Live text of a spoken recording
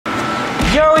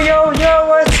Yo, yo, yo!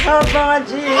 What's up mga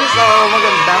G? So,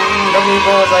 magandang gabi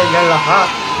po sa inyo lahat.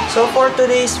 So, for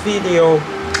today's video,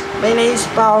 may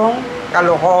naisip akong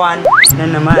kalokohan na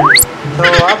naman. So,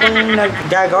 habang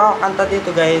naggagawa ko kanta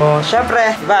dito guys. So,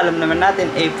 syempre, diba, alam naman natin,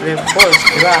 April Fools,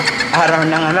 diba? Araw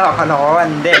ng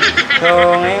kalokohan din.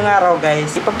 So, ngayong araw guys,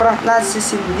 ipaprank na si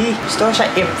Cindy. Gusto ko siya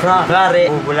i-prank.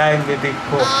 Klare, bubula yung bibig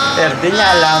ko. Pero di niya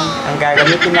alam, ang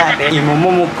gagamitin natin,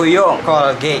 imumumog ko yung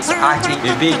Colgate sa aking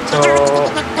bibig. So,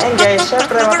 ayun guys,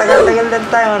 syempre, matagal-tagal din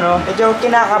tayo, medyo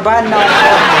kinakabahan na ako.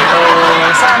 So,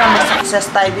 sana mag-success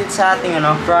tayo dito sa ating,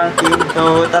 pranking.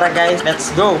 So, tara guys,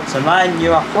 let's go. Samahan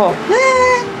niyo ako.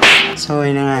 So,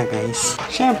 yun na nga guys.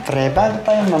 Siyempre, bago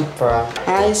tayo mag-prank,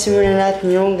 ayusin muna natin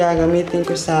yung gagamitin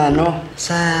ko sa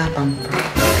sa pang-prank.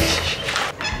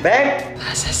 Bek!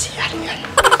 Nasa CR yun.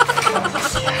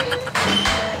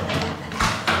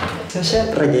 So,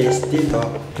 siyempre guys, dito,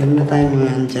 ganda tayo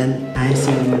mga andyan.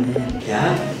 Ayusin mo na yan.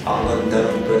 Yan, ang ganda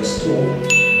ng pwesto.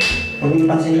 Huwag yung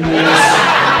pansinin mo guys.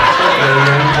 Siyempre,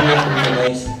 yung kami ko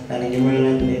guys. Lalagyan mo na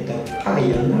natin dito.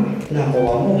 Ayun na.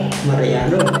 Nakuha mo,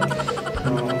 Mariano.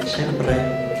 So, siyempre,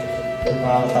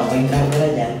 tapos yung camera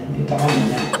dyan, dito ka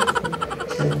muna.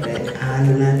 Siyempre,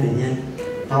 ano natin yan.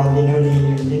 Ako din yun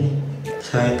din eh.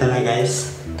 So, ito na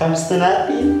guys. Tapos na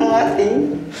natin ang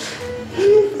ating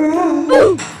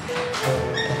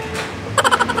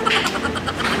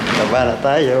taba na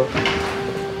tayo.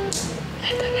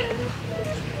 Ito na.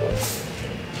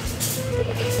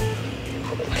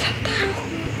 Walang tao.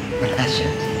 Wala siya.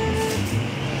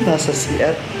 Nasa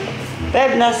CR.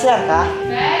 Beb, nasa CR ka?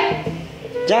 Beb?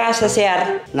 Diyan ka sa CR?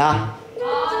 Na?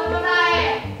 Oo, namatay.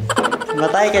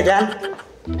 Matay ka dyan?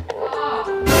 Oo.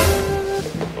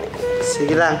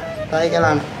 Sige lang, tayo ka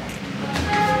lang.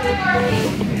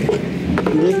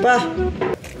 Hindi pa.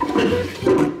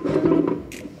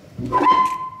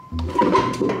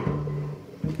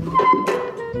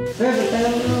 Beb, ba't tayo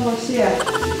naman mag-CR?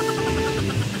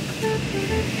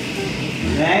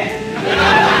 Beb?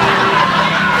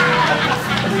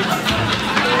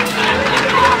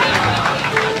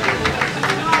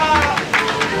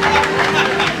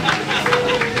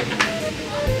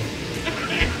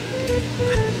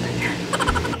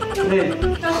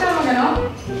 Tapos ka mag-ano?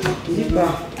 Hindi pa.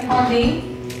 Recording?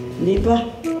 Hindi pa.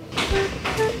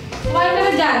 Kumain ka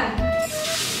na dyan.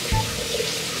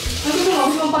 Ano gusto mo?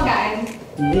 Gusto mong pagkain?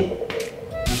 Hindi.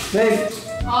 Babe,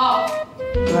 Oo.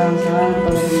 parang saan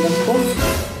palagilan ko.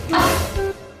 Ah!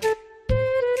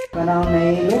 Parang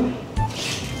nahilo.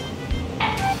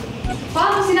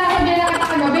 Paano sinasabihan na kita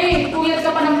kagabi? Puyat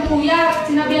ka pa ng puyat.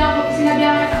 Sinabihan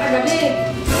kita kagabi.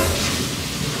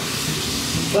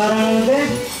 Parang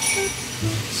babe,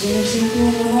 sinisingko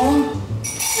mo.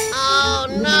 Oh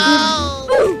no!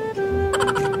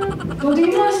 Hindi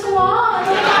mo mas ko ah.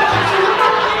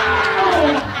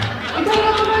 Ikaw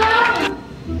na ka pala.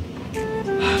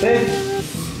 Babe,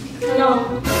 Ano?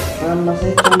 parang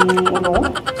masakit yung ulo ko.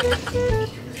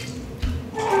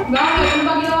 Bakit? Ano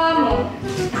ba ginawa mo?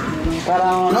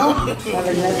 Parang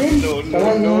malagnatin.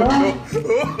 Parang yung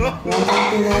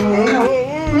sakit na ngayon.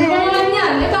 Ano ba naman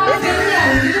yan? Ito ang ganyan.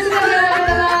 Hindi ko sinabihan na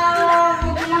kita na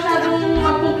huwag kang masyadong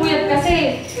magpupuyat kasi.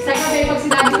 Sa gabi, pag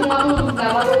sinabi kong matulog na.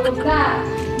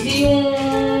 Hindi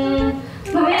yung...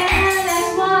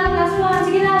 Last one.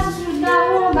 Sige na, susunod na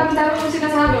ako. Dami-dami ko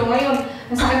sinasabi. O ngayon,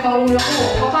 nasakit ang ulo ko.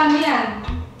 O paano yan?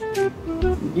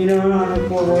 Hindi naman ako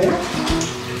nagpupuya.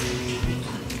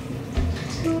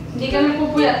 Hindi ka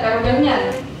nagpupuyat, pero ganyan.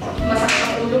 Masakit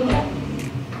ang ulo mo.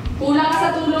 Kulang ka sa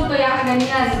tulog, kaya ka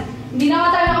ganyan. Hindi na nga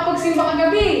tayo nakapagsimba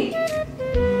kagabi.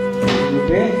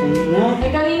 Okay, hindi na.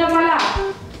 Eh, kanina pala.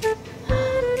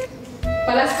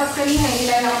 Palaspas kanina, hindi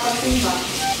tayo nakapagsimba.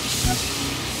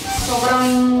 Sobrang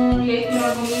late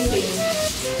na gumising.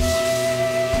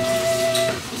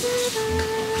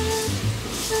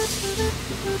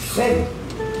 Babe,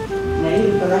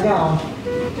 nahilo talaga ako.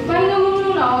 Pahinga mo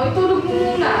muna, o itulog mo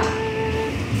muna.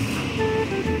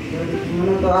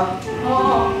 Ano to ah?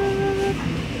 Oo.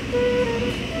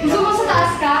 Gusto mo sa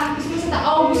taas ka?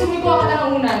 Oo, gusto mo ikuha ka na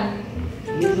ng unan.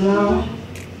 Dito na ako.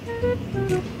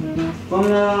 Huwag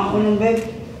na lang ako ng babe.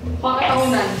 Kuha ka ng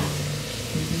unan.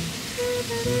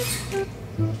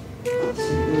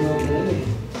 Siguro ako talaga eh.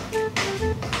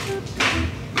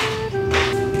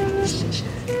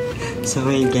 So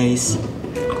hey guys,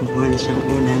 kukuha na siyang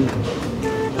unan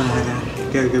para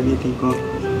gagamitin ko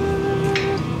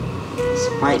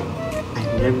Sprite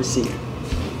I've never seen.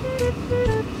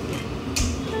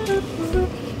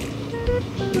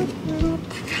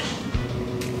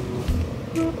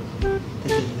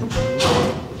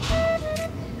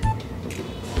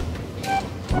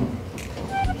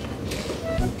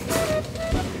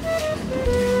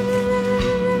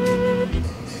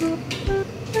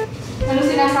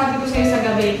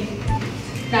 kagabi?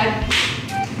 Dad?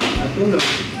 Natulog.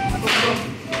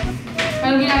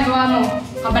 Anong ginagawa mo?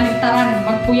 Kabaligtaran,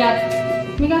 magpuyat.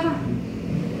 Miga ka.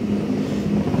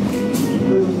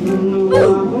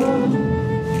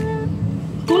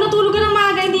 Kung natulog ka ng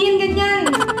maaga, hindi yan ganyan.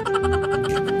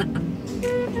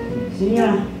 Sige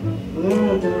na. Huwag mo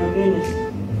na ito mag-inis.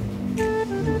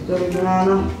 Tulog na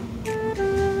ano.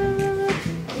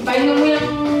 Ipahinom mo yung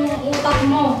utak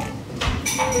mo.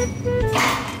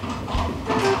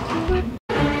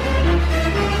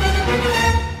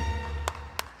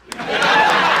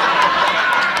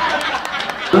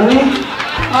 Mami?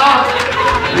 Oh,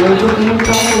 Nagutom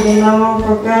ka ko. Hindi na ako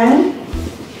pagkain.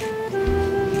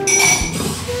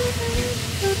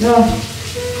 No.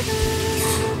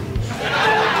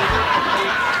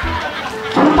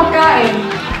 anong pagkain?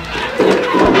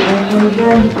 Ay,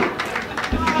 dyan.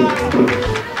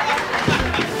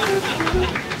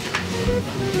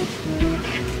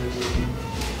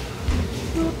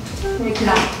 Wait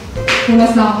lang.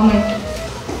 Hunas lang ako may.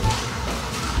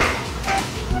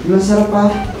 Masarap pa.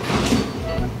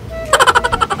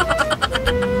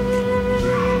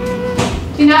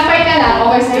 Tinapay na lang,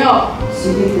 okay sa'yo.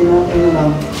 Sige, tinapay na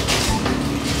lang.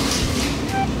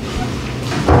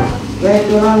 Kahit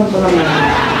ito lang pala na.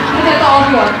 Hindi ito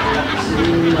obyo.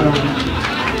 Sige na lang.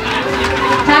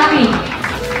 Happy.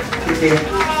 Sige.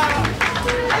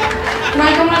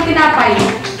 Kumain ka mo ng tinapay.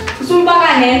 Gusto mo ba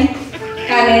kanin?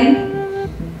 Kanin?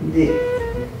 Hindi.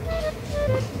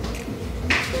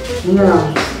 Yun na lang.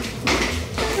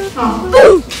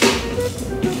 Oh.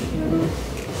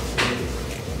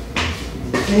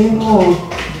 Ayun ko.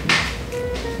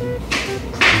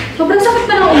 Sobrang sakit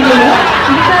na ng ulo mo.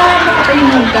 Hindi ka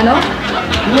makatayin ka, no?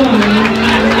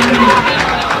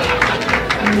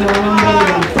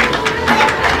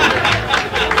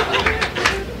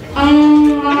 Ang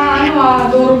mga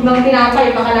durog ng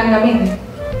tinapay, baka lang namin.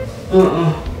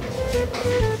 Oo.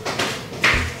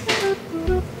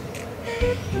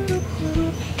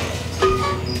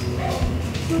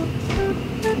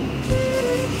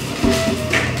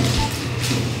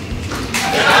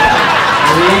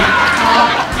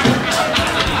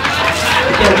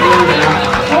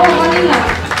 Oo, kanina.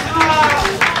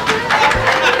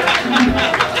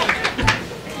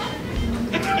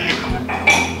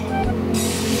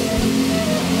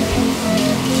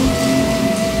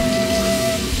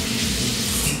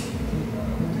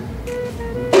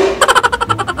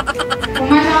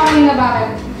 Kumain na kanina bakit?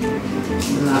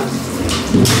 Wala.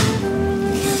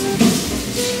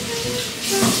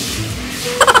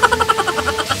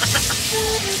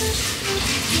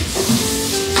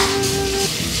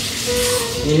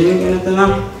 Inumin ko na ito na.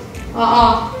 Oo.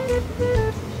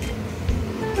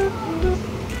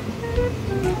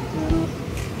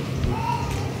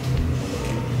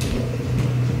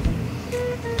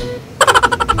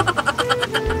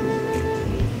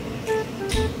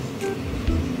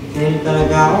 Dahil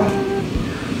talaga ako.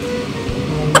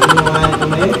 Hindi mo kaya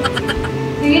tumayo.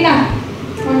 Sige na.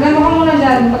 Magano ka muna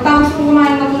dyan. Pagtapos mo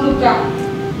kumain, natulog ka.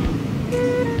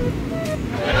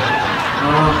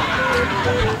 Oo.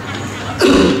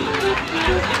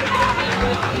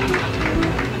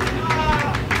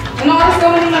 Anong oras ka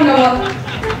muna ng gamot?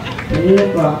 Kanina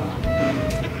pa.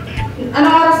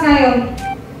 Anong oras ngayon?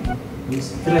 Ang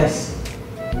stress.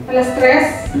 Alas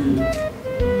 3?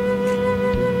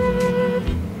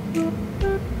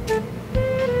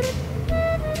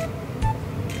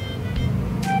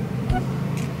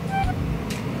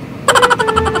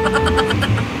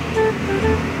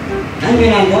 Ano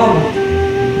ginagawa mo?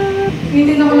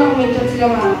 Tinitin ako na kumitsat sila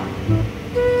mama.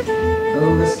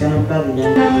 Hugas ka ng plato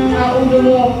dyan. Ang ulo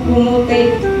mo, bumuti.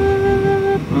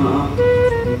 Oo.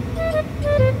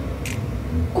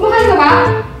 Kumakain ka ba?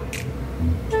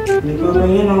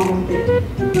 Nagpapahinga na ako konti.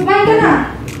 Kumain ka na.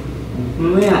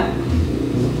 Mamaya.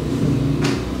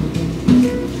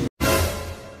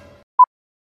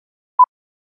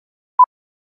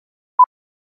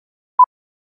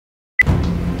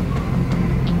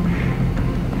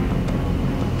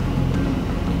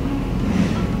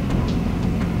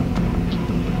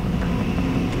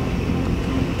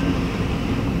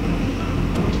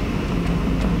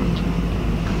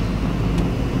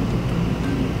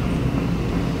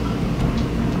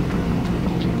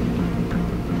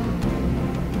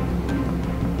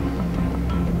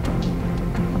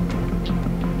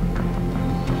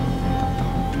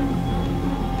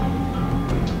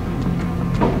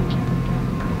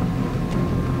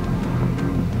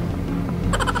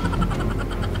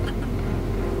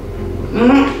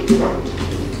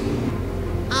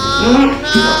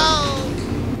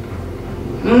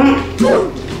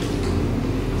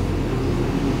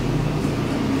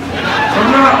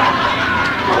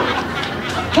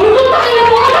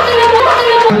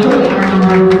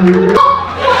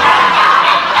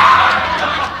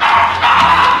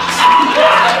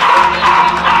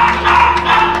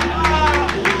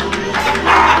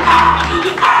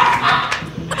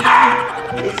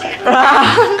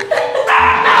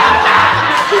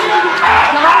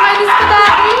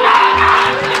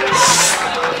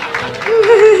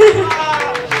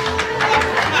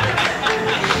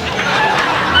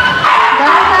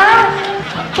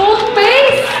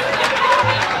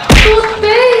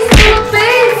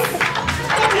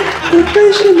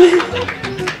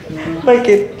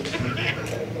 Bakit?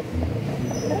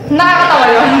 Nakakatawa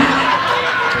yun.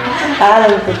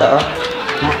 Alam ko totoo.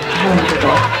 Alam ko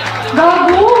totoo.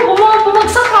 Gago!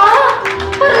 Bumagsak ka!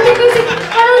 Parang hindi ko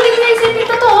isipin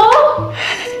totoo.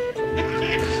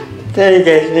 Sorry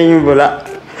guys, ayun yung bula.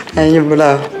 Ayun yung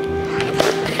bula.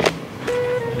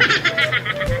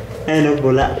 Ayun yung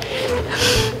bula.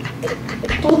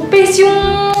 Toothpaste yung...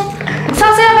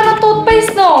 Nagsasaya ka ng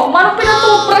toothpaste, no? Manong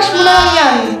pinatoothbrush mo na lang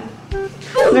yan.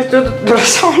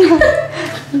 Nagtututbrush ako na.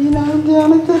 Hindi ako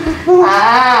nagtututbrush.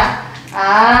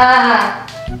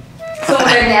 So,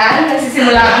 ganyan?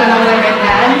 Nagsisimula ka na naman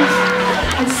ganyan?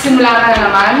 Nagsisimula ka na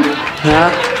naman? Ha?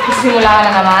 Nagsisimula ka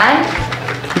na naman?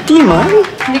 Hindi man.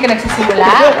 Hindi ka nagsisimula?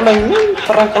 Joke lang yun.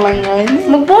 Parang ka lang nga yun.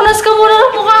 Magpunas ka muna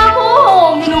ng mukha mo!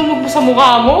 Minumog mo sa mukha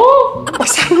mo!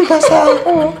 Basang-basa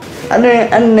ako. Ano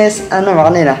yung ano ba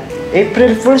kanina?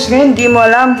 April Fool's ngayon, di mo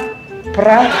alam.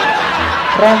 Prank.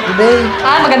 Prank day.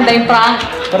 Maganda yung prank.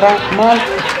 Prank month.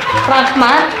 Prank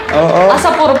man? Oo.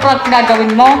 Asa puro prank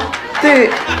gagawin mo?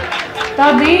 Hindi.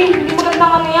 Daddy, hindi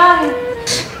magandang ano yan.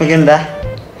 Maganda.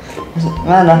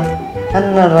 Ano? Ano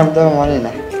naramdaman mo kanina?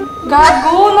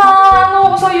 Gago na ano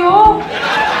ako sa'yo.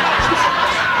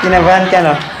 Kinabahan ka,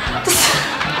 no?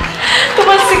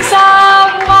 Tumasik sa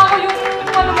mukha ko yung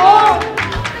ano mo.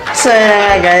 So, yun na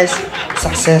nga guys.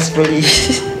 Successfully.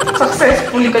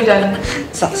 Successfully ka dyan.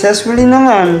 Successfully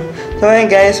naman. So,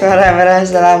 yun guys. Maraming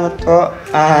salamat po.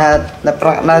 At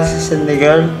naprank natin si Cindy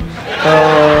Girl. So,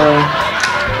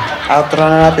 outro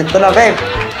na natin ito na, babe.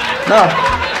 No?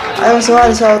 Ayaw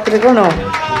sumali sa outro ko, no?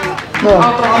 No?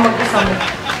 Outro ka mag-isama.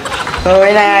 So,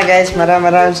 yun na nga guys.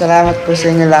 Maraming salamat po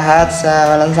sa inyo lahat sa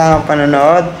walang samang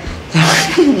panonood.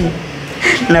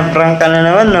 Na-prank ka na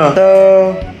naman, no? So,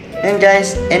 yun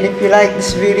guys. And if you like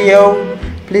this video,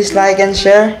 please like and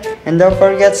share. And don't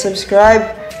forget to subscribe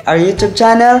our YouTube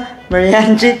channel,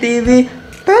 Mariano TV.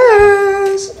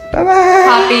 Peace! Bye-bye!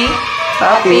 Happy?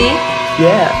 Happy?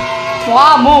 Yeah.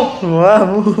 Mukha mo!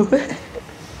 Wow.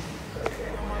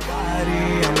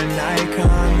 I'm an icon,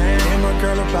 man. And my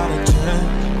girl about a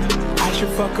 10. I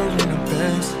should fuck her in a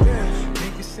Benz.